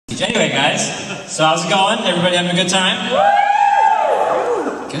Anyway, guys, so how's it going? Everybody having a good time?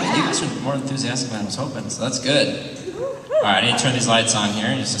 Good, you guys are more enthusiastic than I was hoping, so that's good. All right, I need to turn these lights on here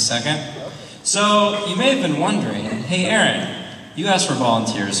in just a second. So, you may have been wondering, hey Aaron, you asked for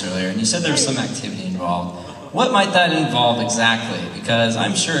volunteers earlier, and you said there was some activity involved. What might that involve exactly? Because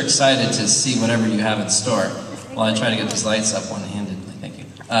I'm sure excited to see whatever you have in store while I try to get these lights up one-handedly. Thank you.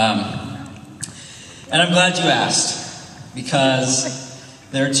 And I'm glad you asked, because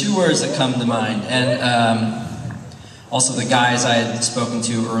there are two words that come to mind. And also the guys I had spoken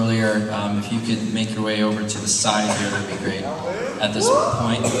to earlier, if you could make your way over to the side here, that'd be great at this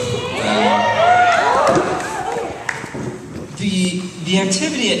point. The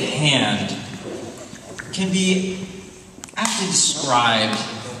activity at hand can be aptly described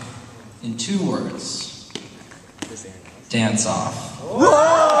in two words. Dance off.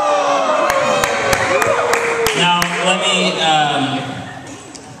 Now, let me,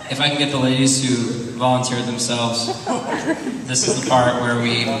 if I can get the ladies who volunteered themselves, this is the part where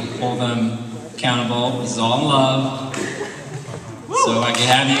we hold them accountable. This is all in love. So I can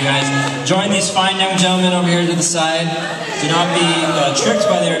have you guys join these fine young gentlemen over here to the side. Do not be tricked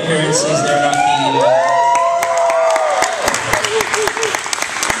by their appearances. They're not the...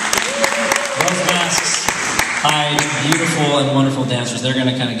 Those masks hide beautiful and wonderful dancers. They're going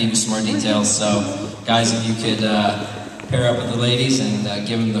to kind of give you some more details. So, guys, if you could pair up with the ladies and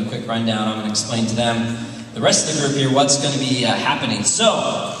give them the quick rundown, I'm going to explain to them, the rest of the group here, what's going to be happening.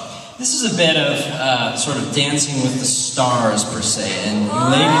 So, this is a bit of sort of dancing with the stars, per se. And you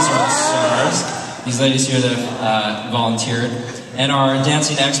ladies are the stars. These ladies here that have volunteered. And our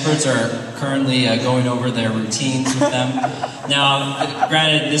dancing experts are currently going over their routines with them. Now,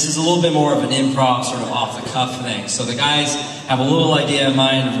 granted, this is a little bit more of an improv, sort of off-the-cuff thing. So the guys have a little idea in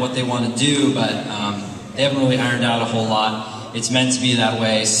mind of what they want to do, but they haven't really ironed out a whole lot. It's meant to be that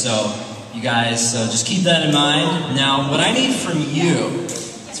way, so you guys just keep that in mind. Now, what I need from you,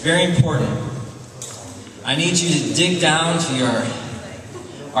 it's very important. I need you to dig down to your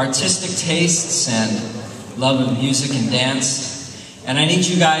artistic tastes and love of music and dance. And I need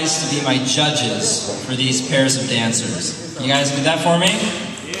you guys to be my judges for these pairs of dancers. You guys do that for me?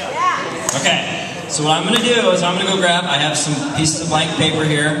 Yeah. Okay, so what I'm going to do is I'm going to go grab, I have some pieces of blank paper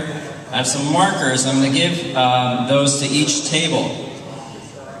here. I have some markers. I'm going to give those to each table.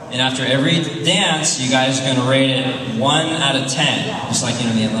 And after every dance, you guys are going to rate it 1 out of 10. Just like,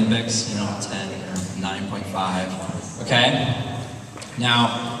 the Olympics, 10 or 9.5. Okay?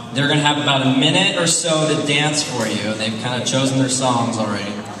 Now, they're going to have about a minute or so to dance for you. They've kind of chosen their songs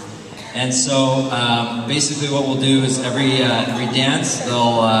already. And so, basically what we'll do is every dance,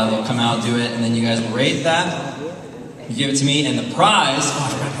 they'll come out, do it, and then you guys will rate that. You give it to me, and the prize... Oh, I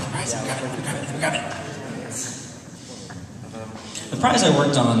forgot the prize. I got it. The prize I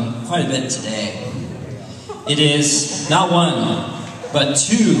worked on quite a bit today. It is not 1, but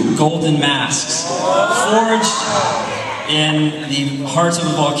 2 golden masks forged in the heart of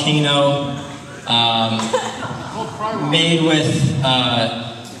a volcano, made with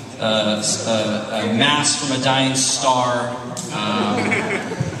a mask from a dying star,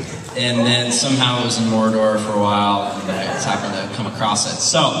 and then somehow it was in Mordor for a while, and I just happened to come across it.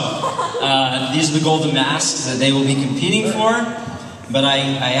 So, these are the golden masks that they will be competing for, but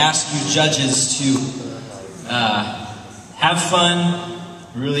I ask you judges to have fun,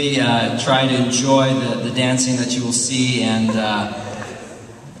 really try to enjoy the dancing that you will see, and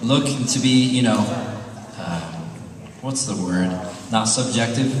look to be, what's the word? Not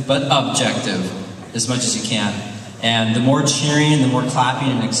subjective, but objective as much as you can. And the more cheering, the more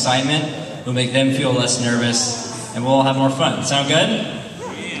clapping and excitement will make them feel less nervous, and we'll all have more fun. Sound good?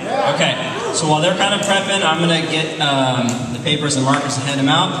 Okay, so while they're kind of prepping, I'm going to get the papers and markers and hand them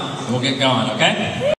out, and we'll get going, okay?